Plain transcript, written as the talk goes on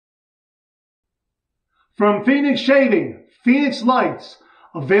From Phoenix Shaving, Phoenix Lights,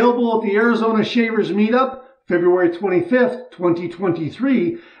 available at the Arizona Shavers Meetup, February 25th,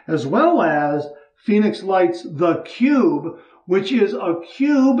 2023, as well as Phoenix Lights The Cube, which is a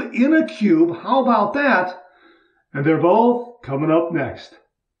cube in a cube. How about that? And they're both coming up next.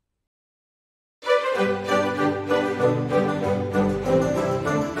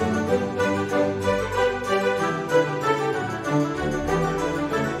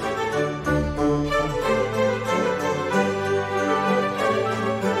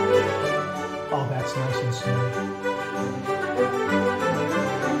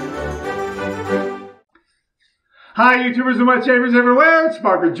 Hi, YouTubers and wet shavers everywhere. It's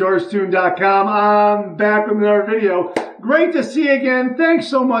Mark with GeorgeToon.com. I'm back with another video. Great to see you again. Thanks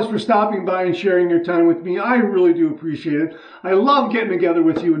so much for stopping by and sharing your time with me. I really do appreciate it. I love getting together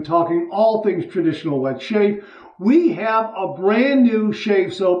with you and talking all things traditional wet shave. We have a brand new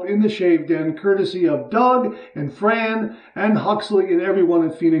shave soap in the Shave Den, courtesy of Doug and Fran and Huxley and everyone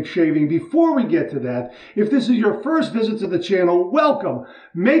at Phoenix Shaving. Before we get to that, if this is your first visit to the channel, welcome.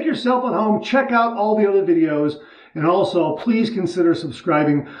 Make yourself at home. Check out all the other videos. And also, please consider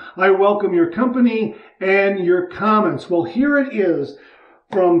subscribing. I welcome your company and your comments. Well, here it is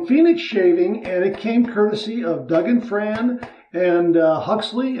from Phoenix Shaving, and it came courtesy of Doug and Fran and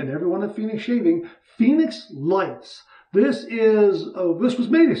Huxley and everyone at Phoenix Shaving. Phoenix Lights. This was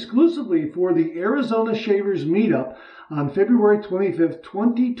made exclusively for the Arizona Shavers Meetup on February 25th,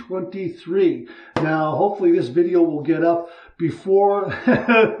 2023. Now, hopefully this video will get up before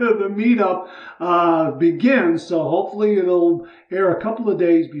the meetup begins, so hopefully it'll air a couple of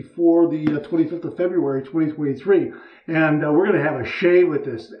days before the 25th of February, 2023. And we're going to have a shave with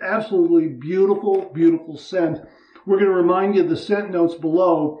this. Absolutely beautiful, beautiful scent. We're going to remind you of the scent notes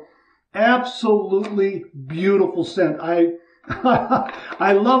below. Absolutely beautiful scent.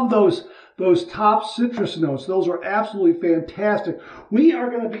 I love those top citrus notes. Those are absolutely fantastic. We are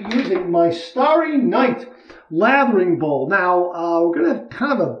going to be using my Starry Night lathering bowl. Now, we're going to have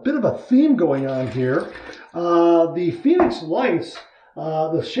kind of a bit of a theme going on here. The Phoenix Lights,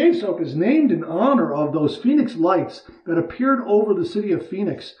 the shave soap is named in honor of those Phoenix Lights that appeared over the city of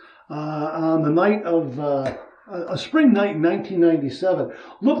Phoenix on the night of a spring night in 1997.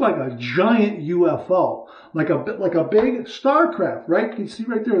 Looked like a giant UFO, like a big starcraft, right? You can see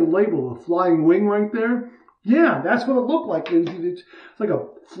right there the label, the flying wing right there. Yeah, that's what it looked like. It's like a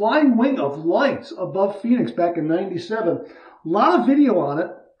flying wing of lights above Phoenix back in 97. A lot of video on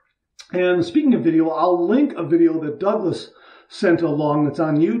it. And speaking of video, I'll link a video that Douglas sent along that's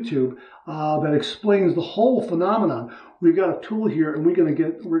on YouTube that explains the whole phenomenon. We've got a tool here, and we're gonna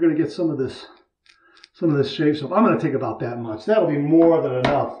get some of this shave soap. I'm going to take about that much. That'll be more than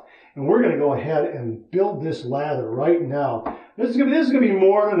enough. And we're going to go ahead and build this lather right now. This is going to be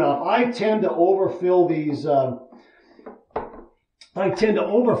more than enough. I tend to overfill these. I tend to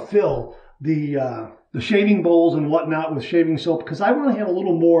overfill the shaving bowls and whatnot with shaving soap because I want to have a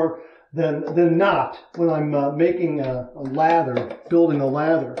little more than not when I'm making a lather, building a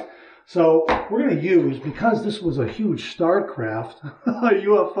lather. So we're going to use, because this was a huge StarCraft, a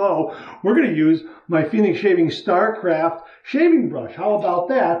UFO, we're going to use my Phoenix Shaving StarCraft shaving brush. How about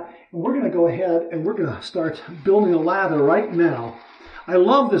that? And we're going to go ahead and we're going to start building a lather right now. I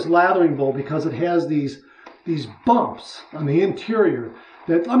love this lathering bowl because it has these bumps on the interior.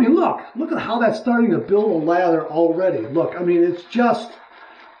 That, I mean, look at how that's starting to build a lather already. Look, I mean, it's just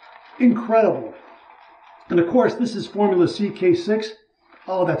incredible. And of course, this is Formula CK6.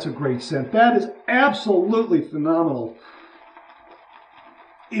 Oh, that's a great scent. That is absolutely phenomenal.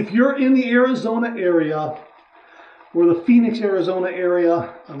 If you're in the Arizona area or the Phoenix, Arizona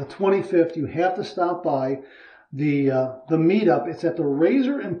area on the 25th, you have to stop by the meetup. It's at the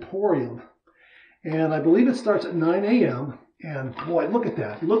Razor Emporium, and I believe it starts at 9 a.m. And boy, look at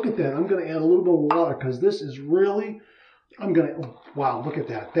that. Look at that. I'm going to add a little bit of water because this is really, wow, look at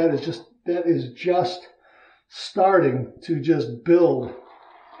that. That is just starting to just build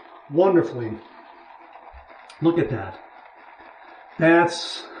wonderfully. Look at that.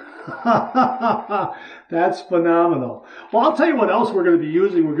 That's that's phenomenal. Well, I'll tell you what else we're going to be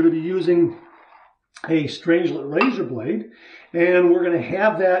using. We're going to be using a Strangelet razor blade, and we're going to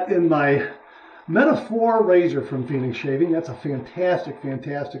have that in my Metaphor razor from Phoenix Shaving. That's a fantastic,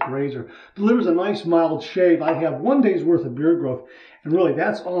 fantastic razor. Delivers a nice mild shave. I have 1 day's worth of beard growth, and really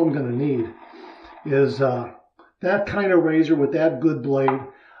that's all I'm going to need is that kind of razor with that good blade.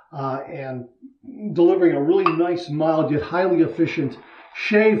 And delivering a really nice, mild, yet highly efficient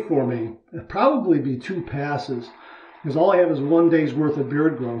shave for me. It'll probably be 2 passes because all I have is 1 day's worth of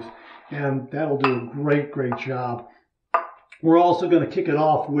beard growth, and that'll do a great, great job. We're also going to kick it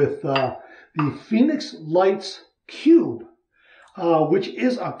off with the Phoenix Lights Cube, which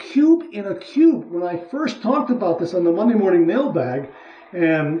is a cube in a cube. When I first talked about this on the Monday morning mailbag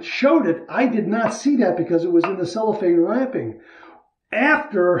and showed it, I did not see that because it was in the cellophane wrapping.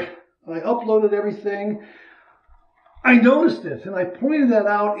 After I uploaded everything, I noticed it, and I pointed that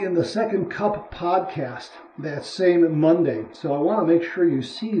out in the Second Cup podcast that same Monday. So I want to make sure you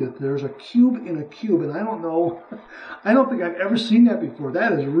see that there's a cube in a cube, and I don't think I've ever seen that before.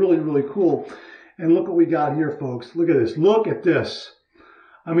 That is really, really cool. And look what we got here, folks. Look at this. Look at this.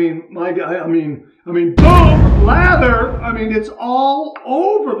 I mean, my guy, I mean, boom, lather. I mean, it's all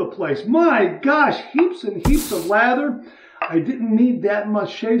over the place. My gosh, heaps and heaps of lather. I didn't need that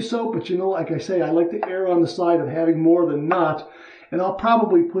much shave soap, but you know, like I say, I like to err on the side of having more than not. And I'll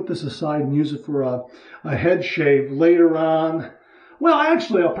probably put this aside and use it for a head shave later on. Well,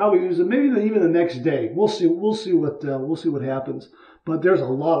 actually, I'll probably use it maybe even the next day. We'll see what happens. But there's a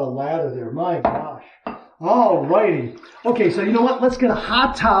lot of lather there. My gosh. All righty. Okay, so you know what? Let's get a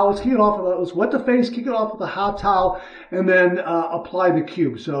hot towel. Let's kick it off. Let's wet the face, kick it off with a hot towel, and then apply the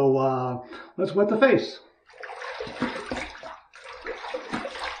cube. So let's wet the face.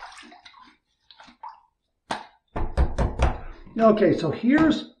 Okay, so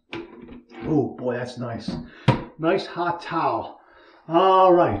here's, oh boy, that's nice. Nice hot towel.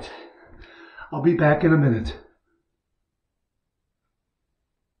 All right. I'll be back in a minute.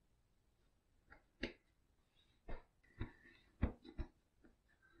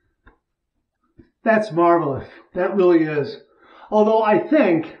 That's marvelous. That really is. Although I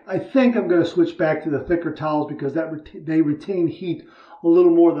think I'm going to switch back to the thicker towels because they retain heat a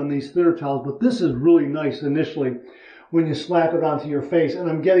little more than these thinner towels. But this is really nice initially when you slap it onto your face. And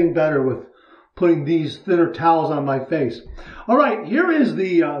I'm getting better with putting these thinner towels on my face. All right, here is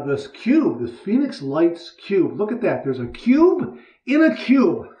this cube, the Phoenix Lights Cube. Look at that. There's a cube in a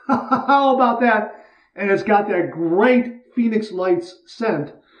cube. How about that? And it's got that great Phoenix Lights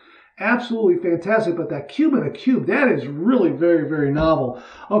scent. Absolutely fantastic, but that cube in a cube, that is really very, very novel.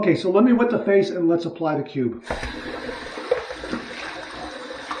 Okay, so let me wet the face and let's apply the cube.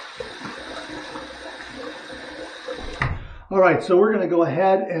 All right, so we're going to go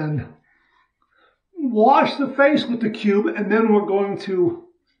ahead and wash the face with the cube, and then we're going to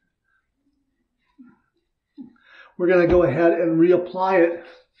go ahead and reapply it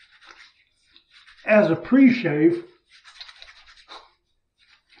as a pre-shave.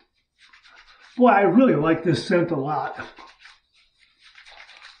 Boy, I really like this scent a lot.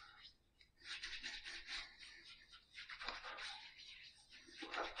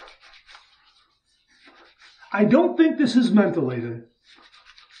 I don't think this is mentholated,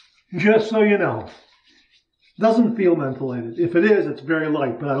 just so you know. Doesn't feel mentholated. If it is, it's very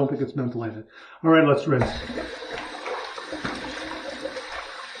light, but I don't think it's mentholated. All right, let's rinse.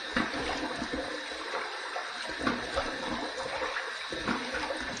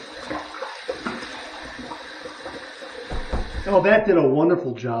 Oh, that did a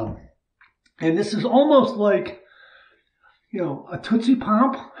wonderful job. And this is almost like, you know, a Tootsie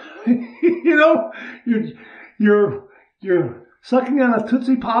Pop. You know, you're sucking on a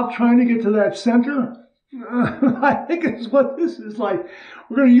Tootsie Pop trying to get to that center. I think it's what this is like.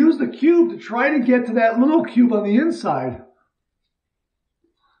 We're going to use the cube to try to get to that little cube on the inside.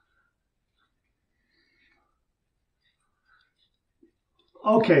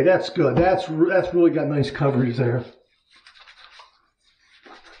 Okay, that's good. That's really got nice coverage there.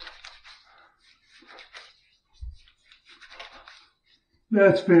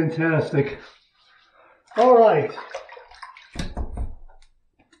 That's fantastic. All right.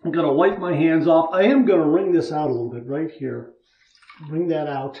 I'm going to wipe my hands off. I am going to wring this out a little bit right here. Wring that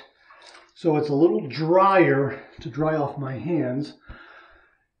out so it's a little drier to dry off my hands.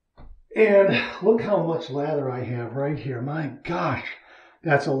 And look how much lather I have right here. My gosh,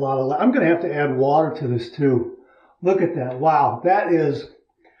 that's a lot of lather. I'm going to have to add water to this too. Look at that. Wow, that is,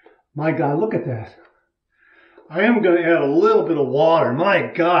 my God, look at that. I am going to add a little bit of water. My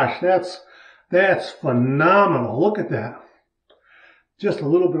gosh, that's phenomenal. Look at that. Just a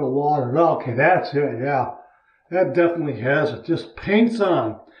little bit of water. Okay, that's it. Yeah, that definitely has it. Just paints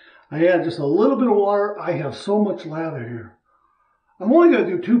on. I add just a little bit of water. I have so much lather here. I'm only going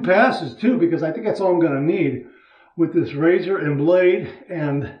to do 2 passes too because I think that's all I'm going to need with this razor and blade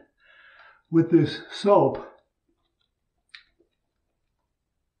and with this soap.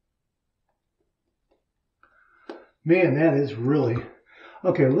 Man, that is really...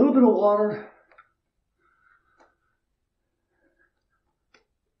 Okay, a little bit of water.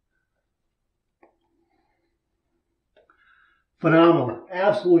 Phenomenal.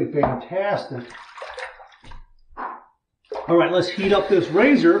 Absolutely fantastic. All right, let's heat up this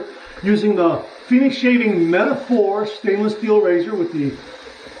razor using the Phoenix Shaving Meta 4 stainless steel razor with the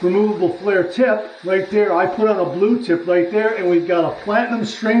removable flare tip right there. I put on a blue tip right there, and we've got a platinum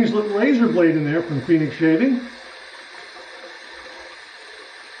Strangelet razor blade in there from Phoenix Shaving.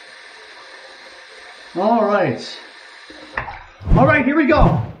 All right. All right, here we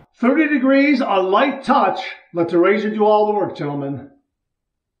go. 30 degrees, a light touch. Let the razor do all the work, gentlemen.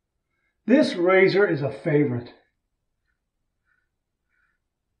 This razor is a favorite.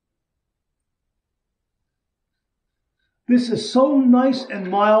 This is so nice and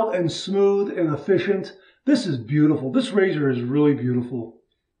mild and smooth and efficient. This is beautiful. This razor is really beautiful.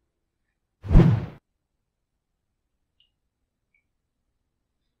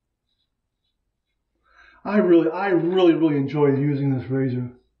 I really enjoy using this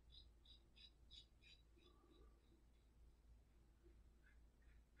razor.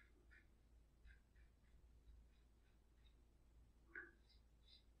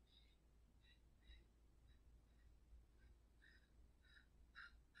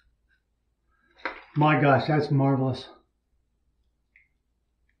 My gosh, that's marvelous.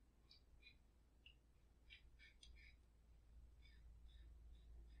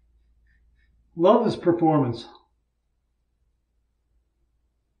 Love this performance.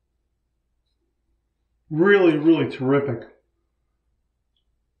 Really terrific.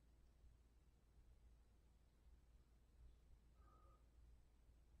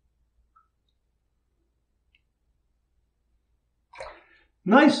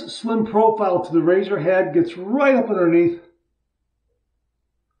 Nice slim profile to the razor head, gets right up underneath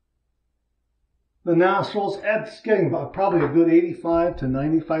the nostrils. It's getting probably a good 85 to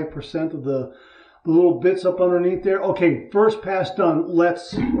 95% of the little bits up underneath there. Okay, first pass done.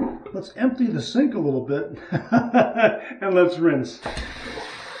 Let's empty the sink a little bit and let's rinse.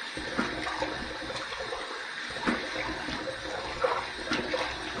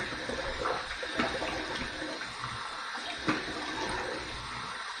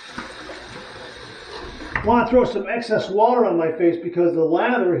 I want to throw some excess water on my face because the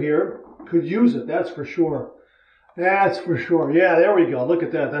lather here could use it, that's for sure. That's for sure. Yeah, there we go. Look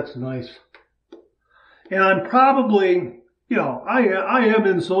at that. That's nice. And I'm probably, you know, I am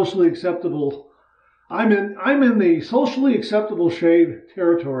in socially acceptable. I'm in the socially acceptable shave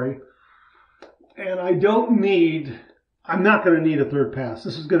territory, and I'm not going to need a third pass.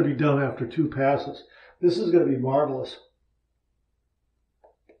 This is going to be done after 2 passes. This is going to be marvelous.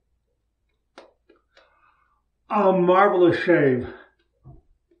 A marvelous shave.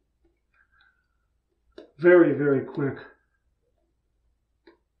 Very quick.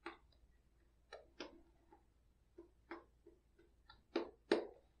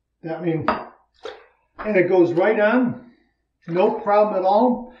 And it goes right on. No problem at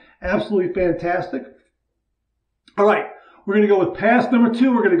all. Absolutely fantastic. All right, we're going to go with pass number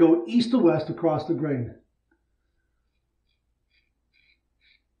 2. We're going to go east to west across the grain.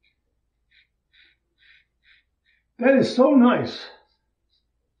 That is so nice.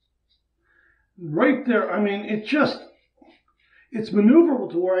 Right there, I mean, it's maneuverable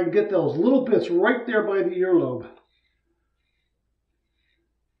to where I can get those little bits right there by the earlobe.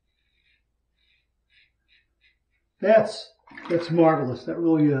 That's marvelous. That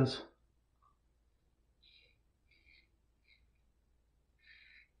really is.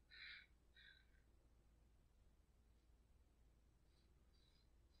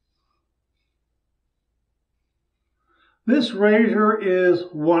 This razor is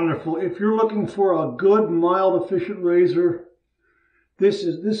wonderful. If you're looking for a good, mild, efficient razor, this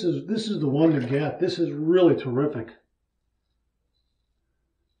is the one to get. This is really terrific.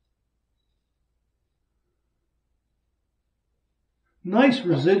 Nice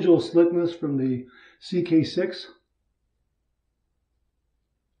residual slickness from the CK6.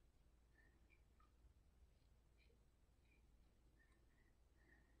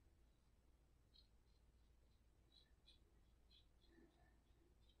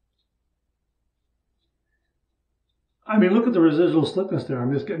 I mean, look at the residual slickness there.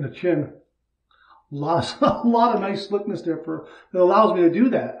 I'm just getting a chin. A lot of nice slickness there that allows me to do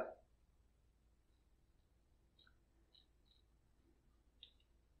that.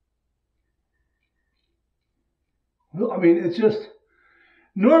 I mean, it's just,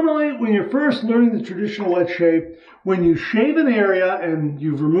 normally when you're first learning the traditional wet shave, when you shave an area and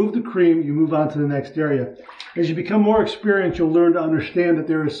you've removed the cream, you move on to the next area. As you become more experienced, you'll learn to understand that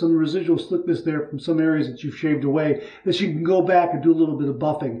there is some residual slickness there from some areas that you've shaved away, that you can go back and do a little bit of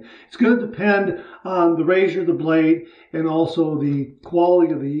buffing. It's going to depend on the razor, the blade, and also the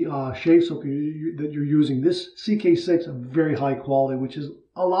quality of the shave soap that you're using. This CK6 is very high quality, which is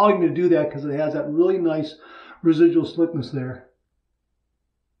allowing me to do that because it has that really nice residual slickness there.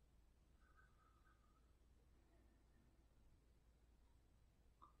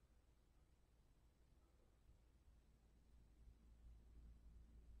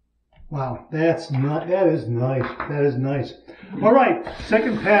 Wow, that is nice. That is nice. All right,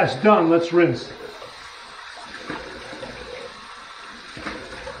 second pass done. Let's rinse.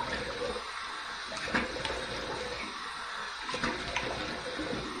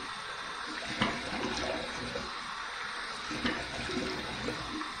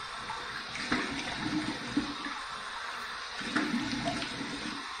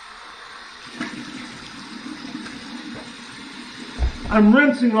 I'm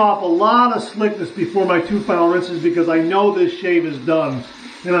rinsing off a lot of slickness before my 2 final rinses because I know this shave is done.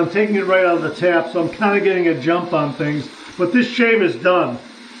 And I'm taking it right out of the tap, so I'm kind of getting a jump on things. But this shave is done.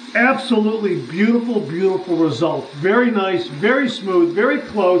 Absolutely beautiful, beautiful result. Very nice, very smooth, very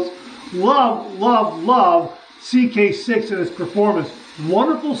close. Love, love, love CK6 and its performance.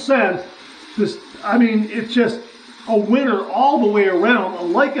 Wonderful scent. This, I mean, it's just a winner all the way around. I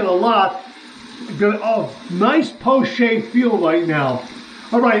like it a lot. Oh, nice post-shave feel right now.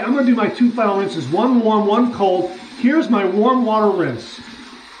 All right, I'm going to do my 2 final rinses. 1 warm, 1 cold. Here's my warm water rinse.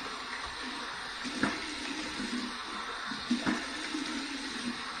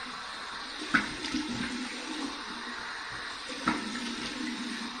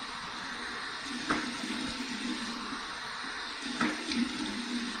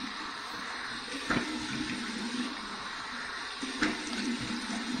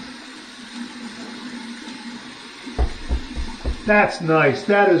 That's nice.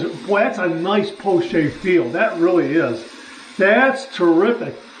 That is, boy, that's a nice post-shave feel. That really is. That's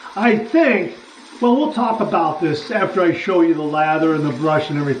terrific. I think, well, we'll talk about this after I show you the lather and the brush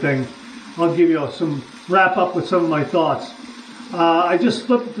and everything. I'll give you some wrap up with some of my thoughts. I just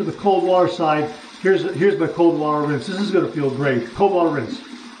flipped it to the cold water side. Here's my cold water rinse. This is going to feel great. Cold water rinse.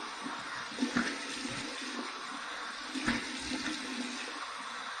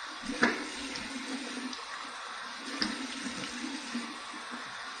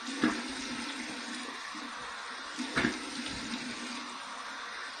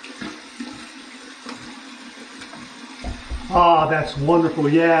 Ah, that's wonderful.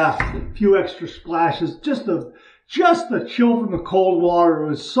 Yeah, a few extra splashes. Just the chill from the cold water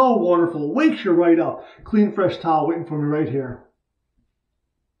was so wonderful. Wakes you right up. Clean, fresh towel waiting for me right here.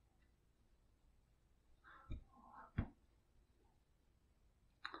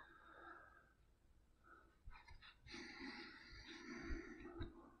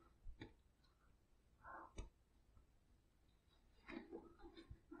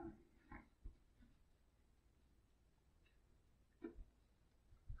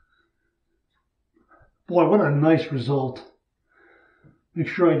 Boy, what a nice result. Make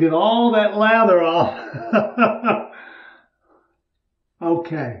sure I get all that lather off.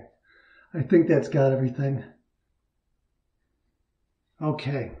 Okay. I think that's got everything.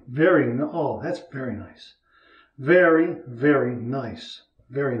 Okay. Oh, that's very nice. Very, very nice.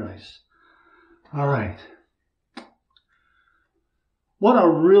 Very nice. All right. What a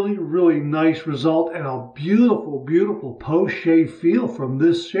really, really nice result and a beautiful, beautiful post-shave feel from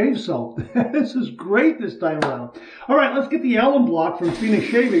this shave soap. This is great this time around. All right, let's get the alum block from Phoenix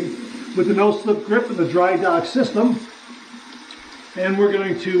Shaving with the no-slip grip and the dry dock system. And we're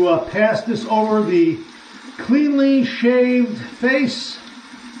going to pass this over the cleanly shaved face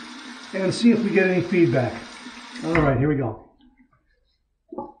and see if we get any feedback. All right, here we go.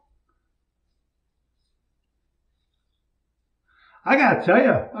 I gotta tell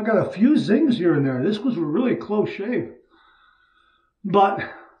you, I got a few zings here and there. This was a really close shave. But,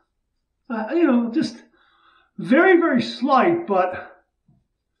 you know, just very, very slight, but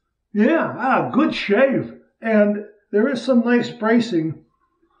yeah, a good shave. And there is some nice bracing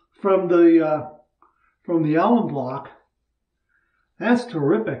from the alum block. That's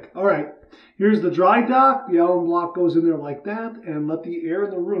terrific. All right, here's the dry dock. The alum block goes in there like that, and let the air in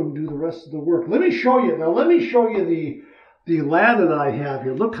the room do the rest of the work. Let me show you. Now, let me show you the lather that I have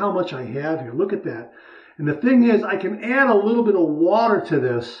here. Look how much I have here. Look at that. And the thing is, I can add a little bit of water to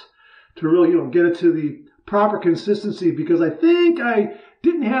this to really, you know, get it to the proper consistency, because I think I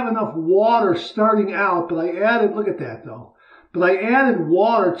didn't have enough water starting out, but I added, look at that though. But I added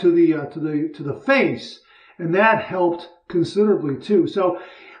water to the face, and that helped considerably too. So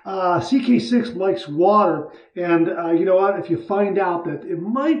CK6 likes water, and you know what? If you find out that it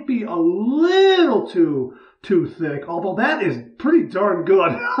might be a little too thick, although that is pretty darn good.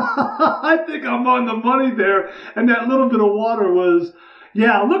 I think I'm on the money there, and that little bit of water was,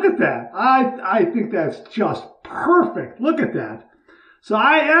 yeah, look at that. I think that's just perfect. Look at that. So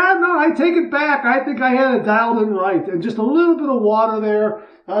no, I take it back. I think I had it dialed in right. And just a little bit of water there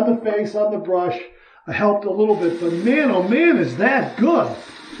on the face, on the brush, helped a little bit. But man, oh man, is that good.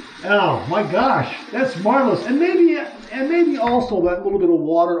 Oh my gosh, that's marvelous. And maybe also that little bit of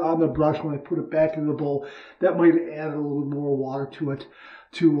water on the brush when I put it back in the bowl, that might have added a little more water to it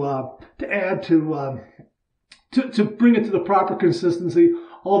to bring it to the proper consistency.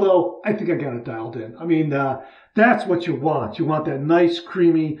 Although I think I got it dialed in. I mean, that's what you want. You want that nice,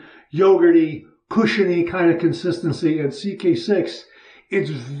 creamy, yogurty, cushiony kind of consistency. And CK6, it's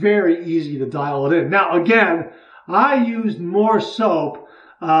very easy to dial it in. Now, again, I used more soap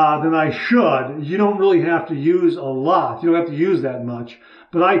than I should. You don't really have to use a lot. You don't have to use that much.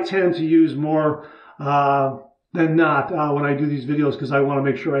 But I tend to use more than not when I do these videos because I want to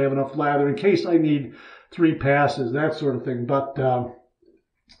make sure I have enough lather in case I need 3 passes, that sort of thing. But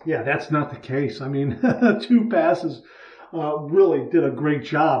yeah, that's not the case. I mean, 2 passes really did a great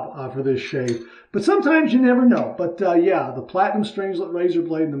job for this shave. But sometimes you never know. But yeah, the Platinum Strangelet razor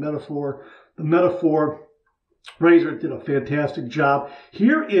blade and the Metaphor razor did a fantastic job.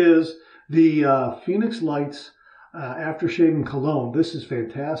 Here is the Phoenix Lights After Shaving Cologne. This is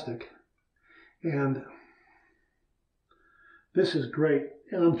fantastic. And this is great.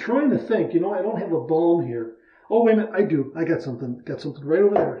 And I'm trying to think, you know, I don't have a balm here. Oh, wait a minute, I do. I got something. Got something right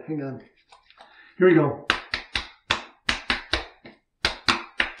over there. Hang on. Here we go.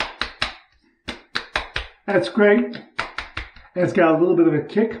 That's great. It's got a little bit of a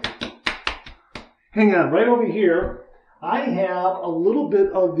kick. Hang on, right over here, I have a little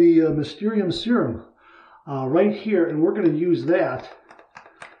bit of the Mysterium Serum right here, and we're going to use that.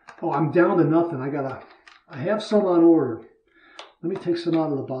 Oh, I'm down to nothing. I have some on order. Let me take some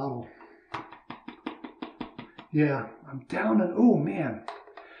out of the bottle. Yeah, I'm down to, oh man.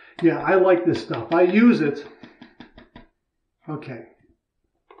 Yeah, I like this stuff. I use it. Okay.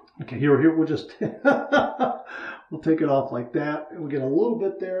 Okay, here, we'll just, we'll take it off like that. And we'll get a little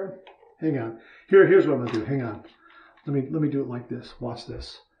bit there. Hang on. Here's what I'm gonna do. Hang on. Let me do it like this. Watch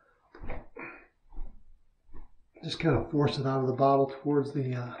this. Just kind of force it out of the bottle towards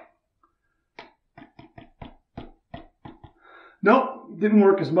the. Nope, didn't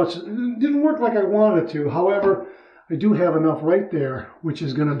work as much. It didn't work like I wanted it to. However, I do have enough right there, which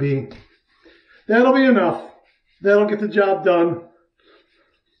is gonna be. That'll be enough. That'll get the job done.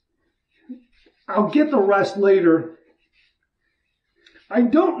 I'll get the rest later. I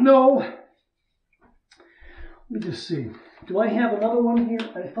don't know. Let me just see. Do I have another one here?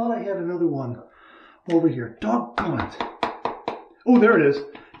 I thought I had another one over here. Doggone it. Oh, there it is.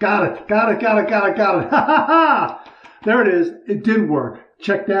 Got it. Got it. Ha ha ha. There it is. It did work.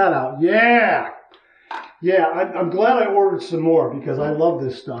 Check that out. Yeah. Yeah, I'm glad I ordered some more because I love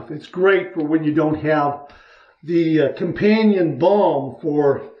this stuff. It's great for when you don't have the companion balm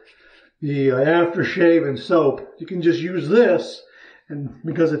for the aftershave and soap. You can just use this. And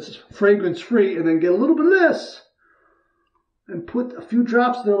because it's fragrance free, and then get a little bit of this and put a few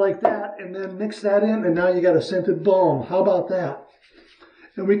drops there like that, and then mix that in, and now you got a scented balm. How about that?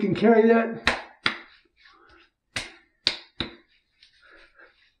 And we can carry that.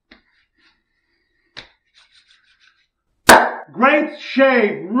 Great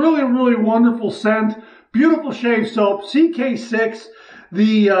shave, really, really wonderful scent, beautiful shave soap, CK6,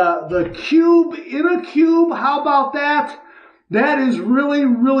 the cube in a cube. How about that? That is really,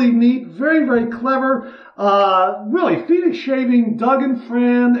 really neat. Very, very clever. Really, Phoenix Shaving, Doug and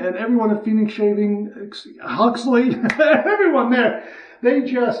Fran, and everyone at Phoenix Shaving, Huxley, everyone there. They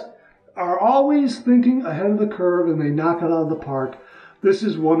just are always thinking ahead of the curve, and they knock it out of the park. This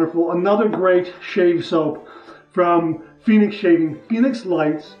is wonderful. Another great shave soap from Phoenix Shaving, Phoenix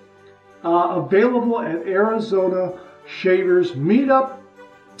Lights, available at Arizona Shavers Meetup,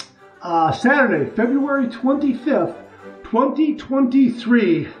 Saturday, February 25th.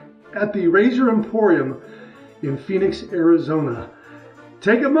 2023 at the Razor Emporium in Phoenix, Arizona.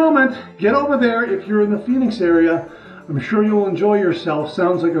 Take a moment, get over there if you're in the Phoenix area. I'm sure you'll enjoy yourself.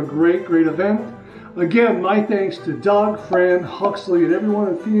 Sounds like a great, great event. Again, my thanks to Doug, Fran, Huxley, and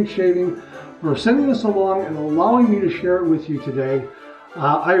everyone at Phoenix Shaving for sending this along and allowing me to share it with you today.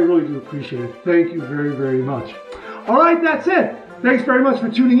 I really do appreciate it. Thank you very, very much. All right, that's it. Thanks very much for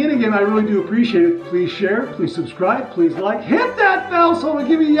tuning in again. I really do appreciate it. Please share, please subscribe, please like, hit that bell so I'll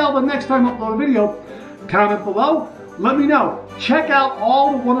give you a yell the next time I upload a video. Comment below, let me know. Check out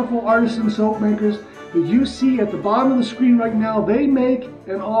all the wonderful artisan soap makers that you see at the bottom of the screen right now. They make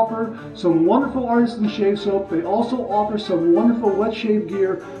and offer some wonderful artisan shave soap. They also offer some wonderful wet shave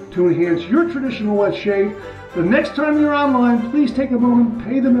gear to enhance your traditional wet shave. The next time you're online, please take a moment,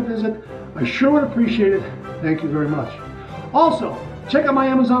 pay them a visit. I sure would appreciate it. Thank you very much. Also, check out my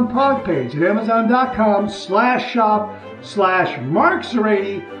Amazon product page at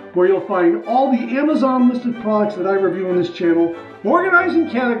amazon.com/shop/markserati, where you'll find all the Amazon listed products that I review on this channel, organized and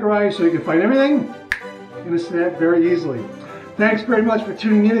categorized so you can find everything in a snack very easily. Thanks very much for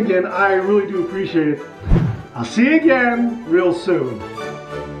tuning in again. I really do appreciate it. I'll see you again real soon.